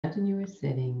Imagine you are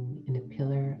sitting in a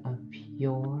pillar of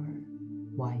pure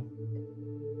white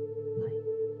light.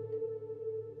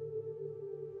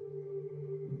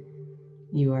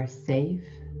 You are safe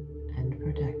and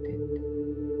protected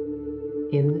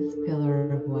in this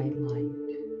pillar of white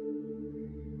light.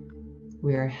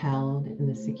 We are held in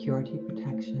the security,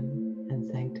 protection, and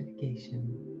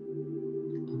sanctification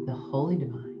of the Holy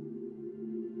Divine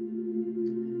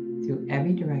through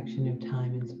every direction of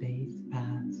time and space,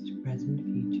 past, present,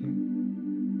 future,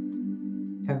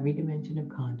 every dimension of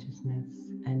consciousness,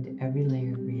 and every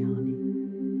layer of reality.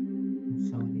 And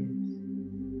so it is.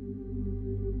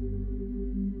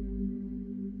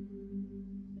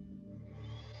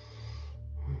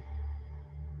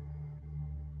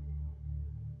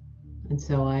 And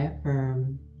so I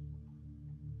affirm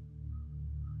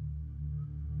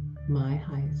my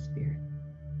highest spirit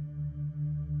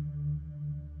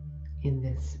in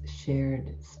this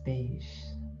shared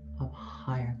space of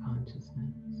higher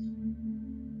consciousness,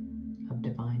 of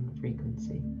divine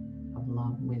frequency, of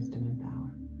love, wisdom, and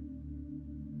power.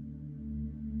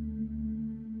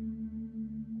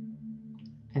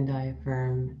 And I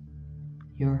affirm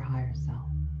your higher self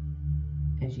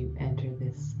as you enter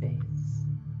this space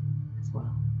as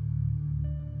well.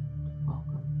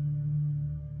 Welcome.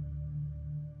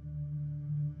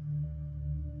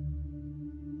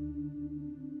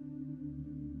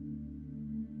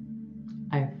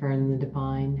 I affirm the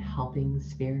divine helping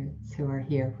spirits who are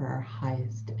here for our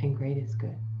highest and greatest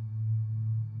good.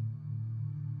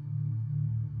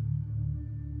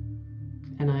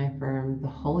 And I affirm the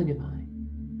Holy Divine,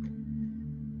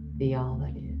 the all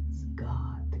that is,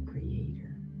 God, the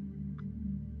Creator,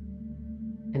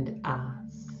 and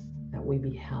ask that we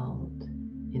be held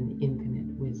in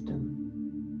infinite wisdom.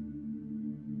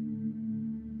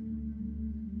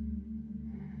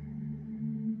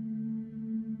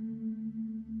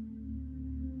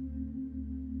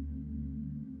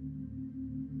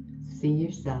 See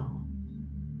yourself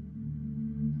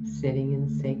sitting in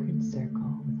sacred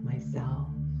circle with myself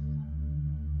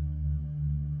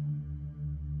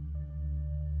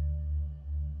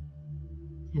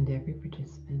and every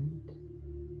participant,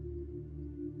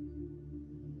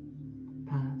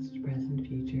 past, present,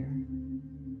 future.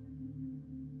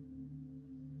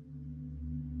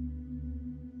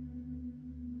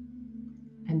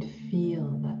 And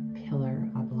feel that pillar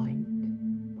of light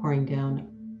pouring down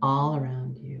all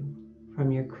around you,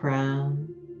 from your crown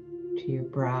to your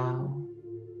brow,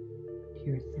 to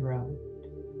your throat,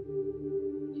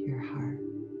 to your heart,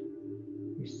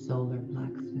 your solar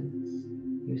plexus,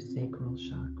 your sacral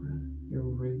chakra, your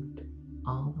root,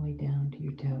 all the way down to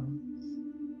your toes.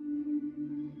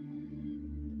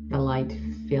 The light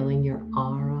filling your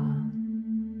aura,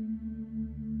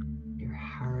 your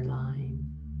hairline,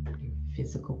 your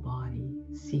physical body,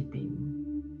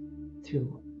 seeping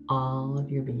through all of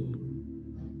your being.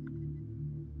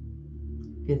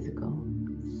 Physical,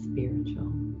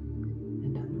 spiritual,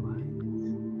 and otherwise,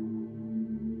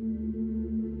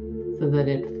 so that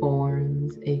it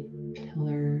forms a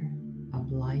pillar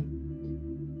of light,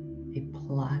 a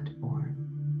platform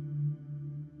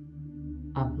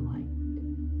of light,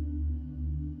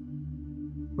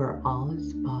 where all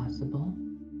is possible,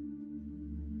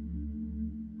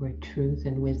 where truth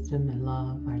and wisdom and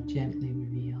love are gently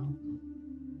revealed,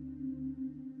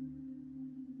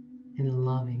 in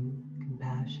loving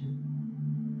compassion.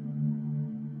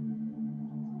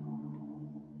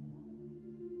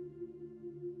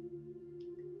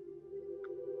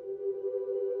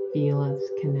 Feel us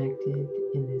connected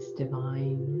in this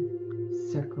divine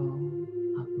circle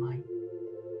of light.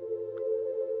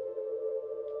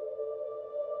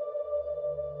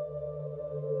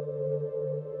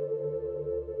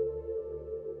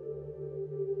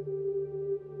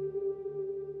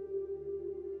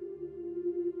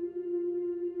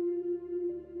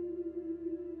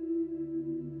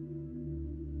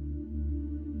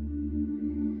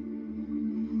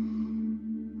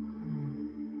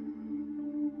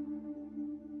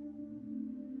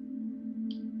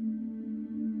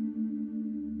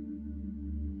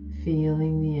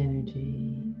 Feeling the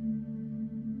energy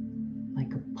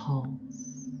like a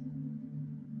pulse,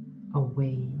 a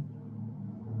wave,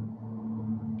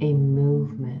 a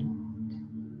movement,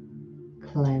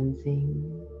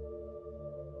 cleansing,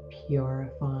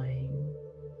 purifying,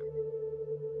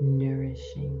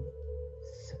 nourishing,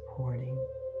 supporting.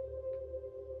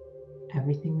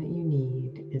 Everything that you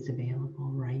need is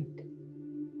available right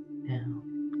now.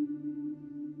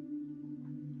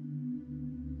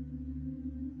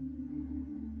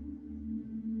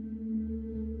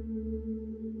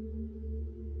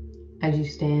 As you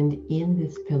stand in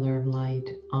this pillar of light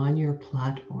on your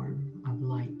platform of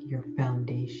light,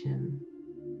 vibration.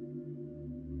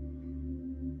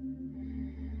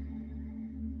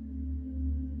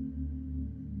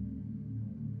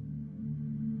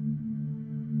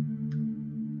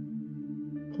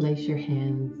 Place your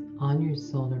hands on your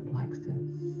solar plexus,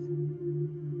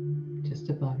 just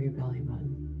above your belly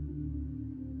button.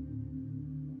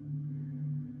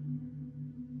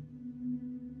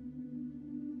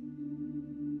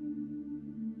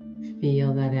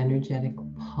 Feel that energetic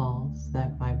pulse,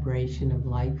 that vibration of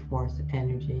life force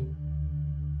energy.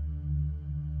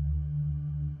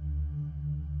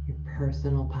 Your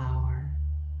personal power.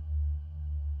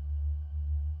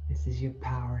 This is your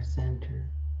power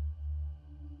center.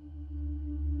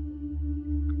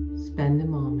 Spend a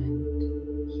moment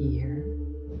here,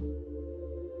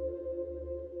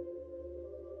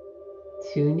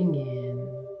 tuning in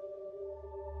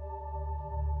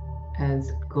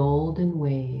as golden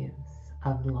waves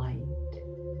of light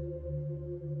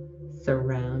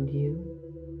surround you,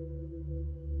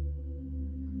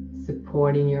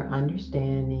 supporting your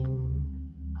understanding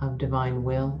of divine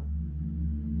will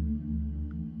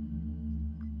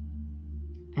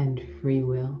and free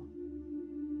will.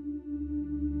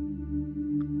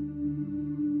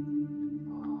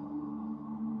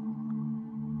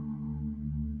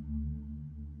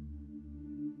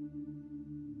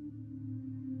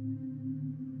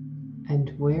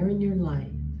 And where in your life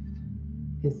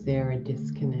is there a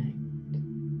disconnect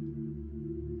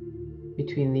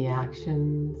between the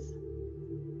actions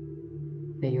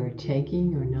that you are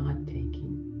taking or not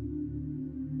taking,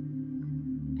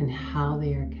 and how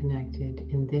they are connected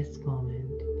in this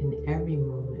moment, in every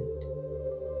moment,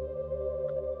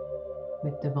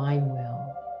 with divine will?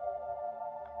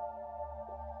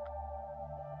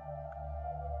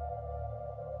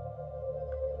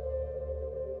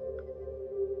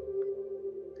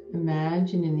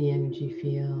 Imagine in the energy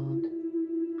field,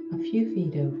 a few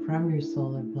feet out from your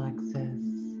solar plexus,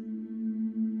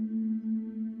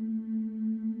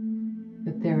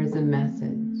 that there is a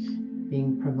message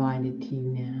being provided to you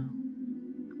now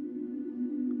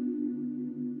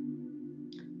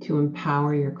to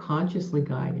empower your consciously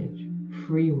guided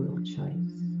free will choice.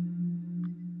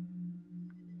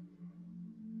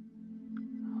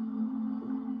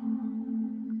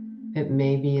 It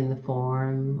may be in the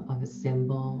form of a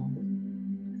symbol,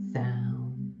 a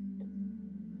sound,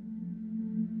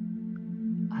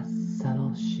 a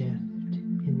subtle shift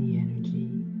in the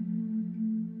energy,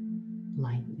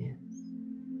 lightness,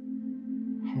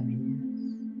 heaviness,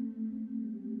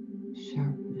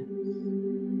 sharpness.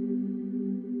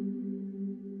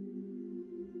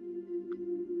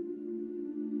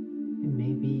 It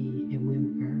may be a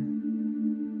whimper,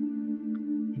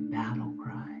 a battle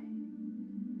cry.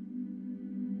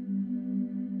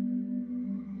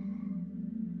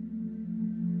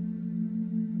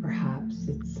 Perhaps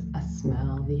it's a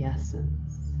smell, the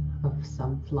essence of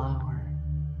some flower.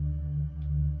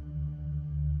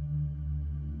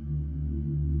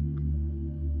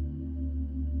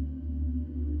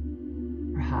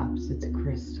 Perhaps it's a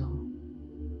crystal.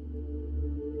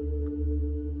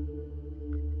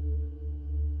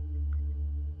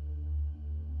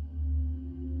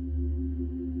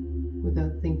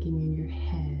 Without thinking in your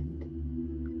head,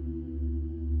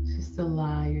 just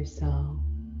allow yourself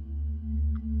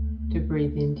to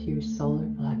breathe into your solar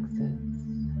plexus.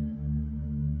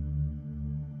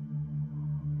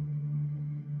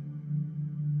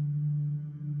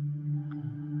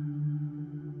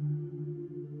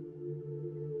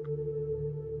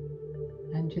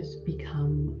 And just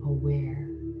become aware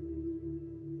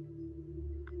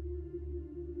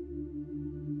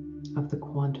of the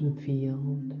quantum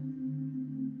field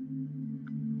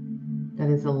that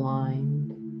is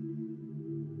aligned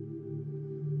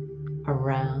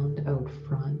around, out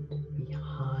front,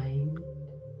 behind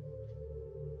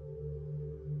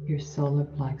your solar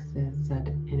plexus, that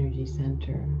energy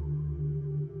center.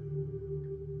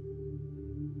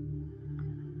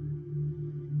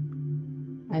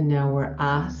 And now we're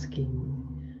asking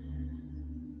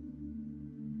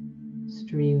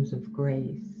streams of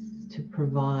grace to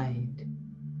provide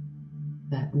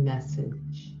that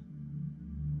message.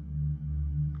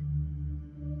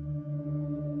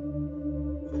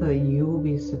 So that you will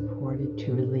be supported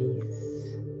to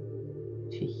release,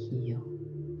 to heal,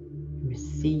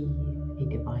 receive a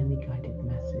divinely guided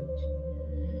message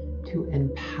to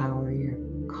empower your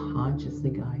consciously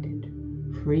guided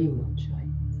free will choice.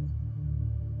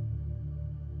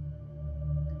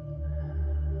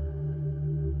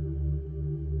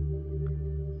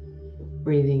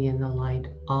 Breathing in the light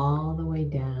all the way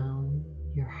down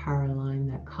your heart line,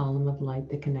 that column of light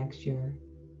that connects your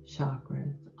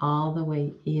chakras, all the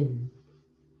way in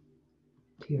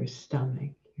to to your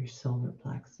stomach, your solar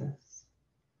plexus.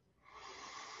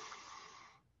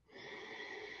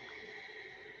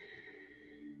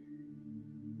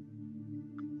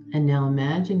 And now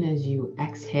imagine as you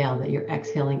exhale that you're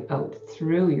exhaling out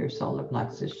through your solar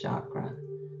plexus chakra,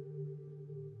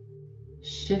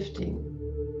 shifting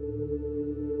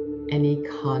any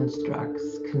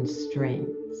constructs,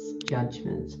 constraints,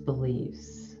 judgments,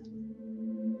 beliefs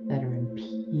that are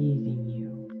impeding you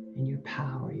in your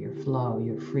power, your flow,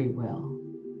 your free will,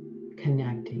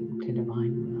 connecting to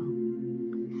divine will.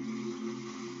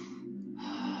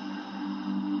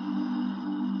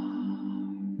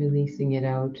 Releasing it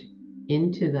out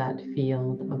into that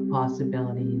field of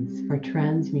possibilities for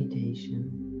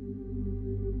transmutation.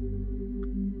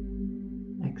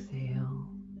 Exhale,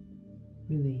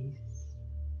 release.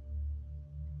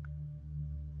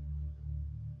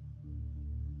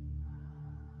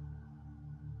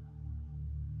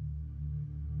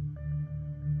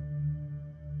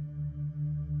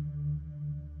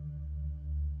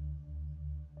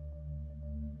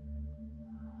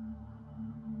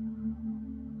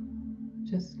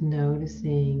 Just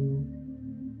noticing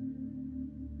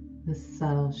the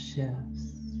subtle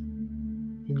shifts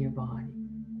in your body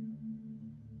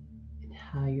and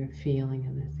how you're feeling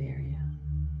in this area.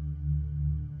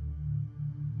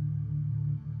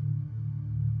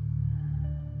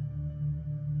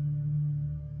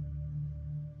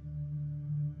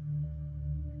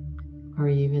 Or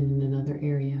even in another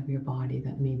area of your body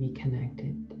that may be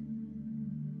connected.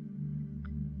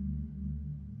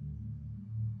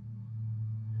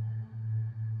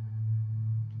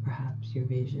 Perhaps your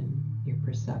vision, your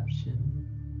perception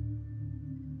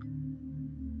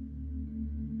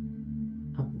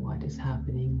of what is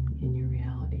happening in your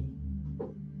reality.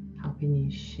 How can you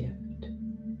shift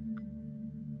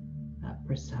that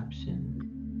perception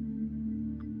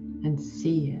and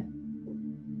see it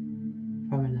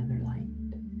from another light,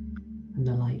 from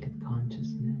the light of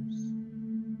consciousness?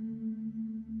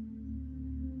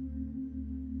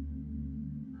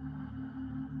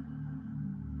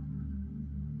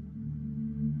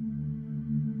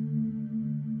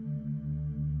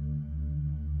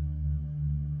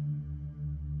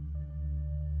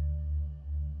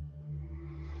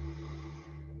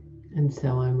 And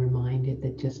so I'm reminded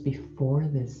that just before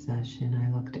this session, I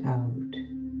looked out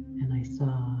and I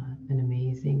saw an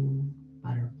amazing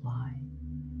butterfly.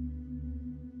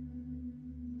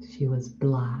 She was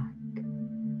black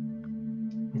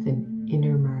with an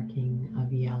inner marking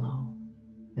of yellow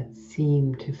that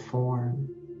seemed to form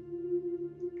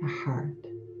a heart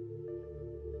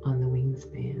on the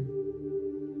wingspan.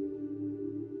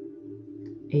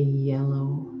 A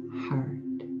yellow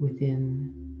heart within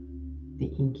the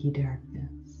inky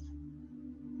darkness.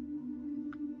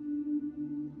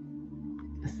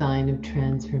 A sign of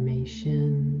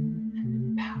transformation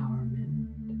and empowerment.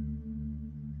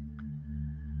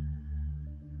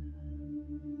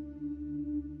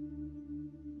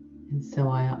 And so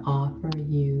I offer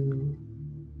you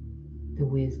the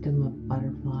wisdom of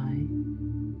butterfly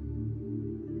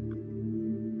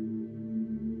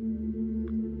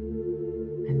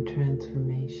and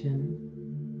transformation.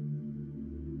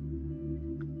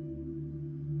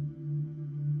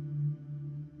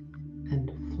 And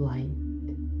flight.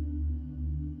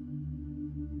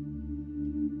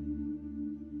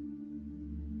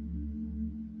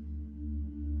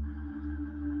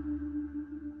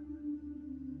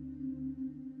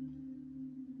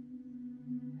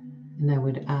 And I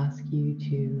would ask you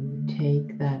to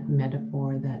take that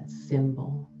metaphor, that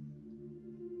symbol,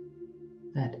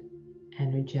 that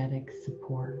energetic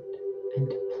support, and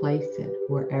to place it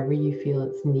wherever you feel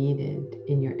it's needed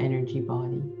in your energy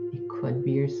body. It could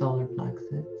be your solar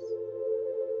plexus,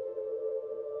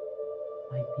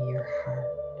 might be your heart,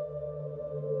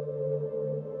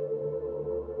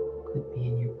 could be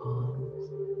in your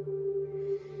palms.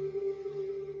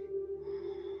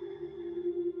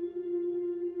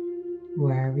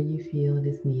 Wherever you feel it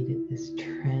is needed, this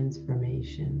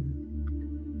transformation,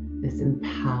 this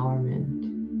empowerment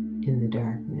in the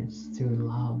darkness through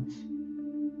love,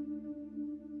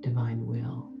 divine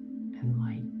will, and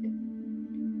light.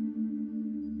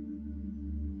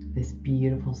 This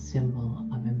beautiful symbol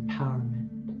of empowerment.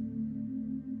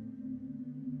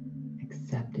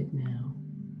 Accept it now.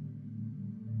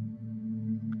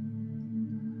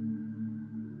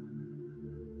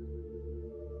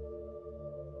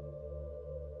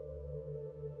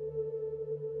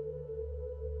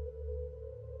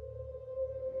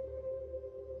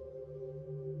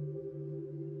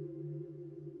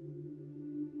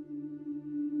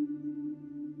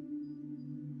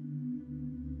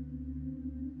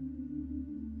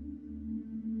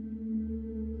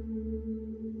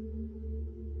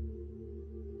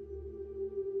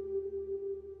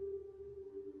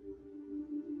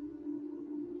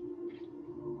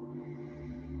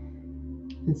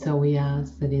 And so we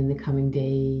ask that in the coming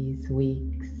days,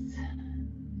 weeks,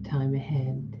 time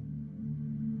ahead,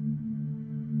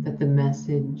 that the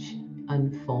message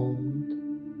unfold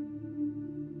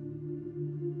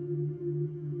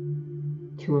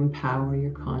to empower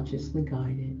your consciously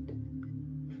guided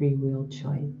free will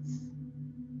choice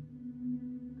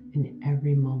in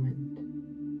every moment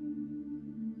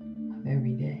of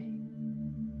every day,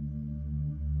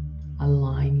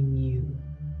 aligning you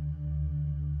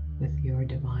with your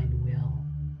divine will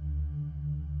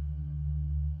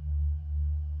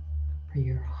for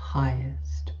your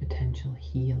highest potential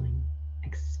healing,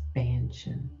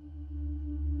 expansion,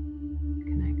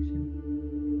 connection.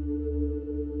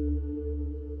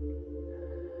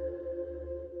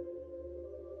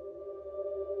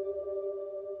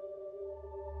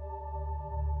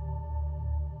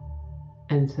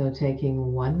 And so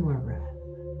taking one more breath.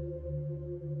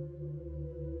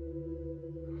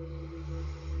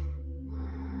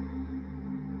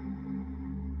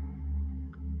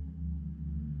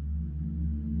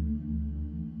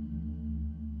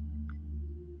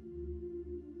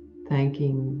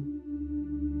 Thanking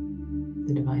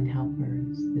the divine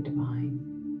helpers, the divine,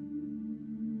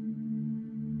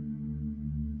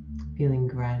 feeling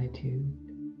gratitude.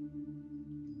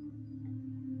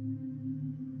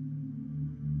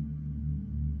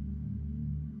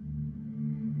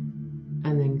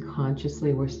 And then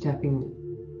consciously we're stepping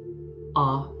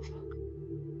off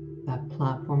that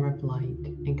platform of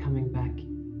light and coming back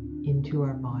into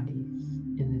our bodies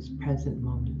in this present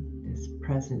moment, this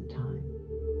present time.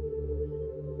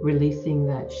 Releasing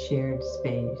that shared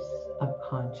space of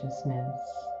consciousness,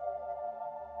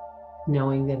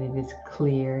 knowing that it is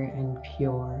clear and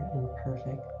pure and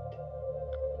perfect.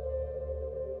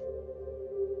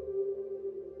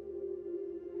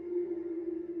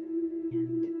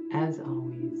 And as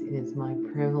always, it is my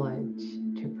privilege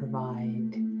to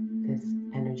provide this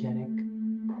energetic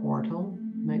portal,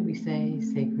 might we say,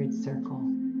 sacred circle,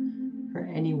 for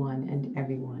anyone and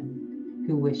everyone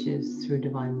who wishes through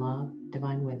divine love,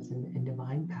 divine wisdom, and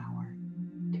divine power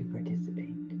to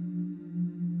participate.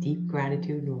 Deep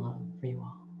gratitude and love for you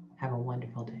all.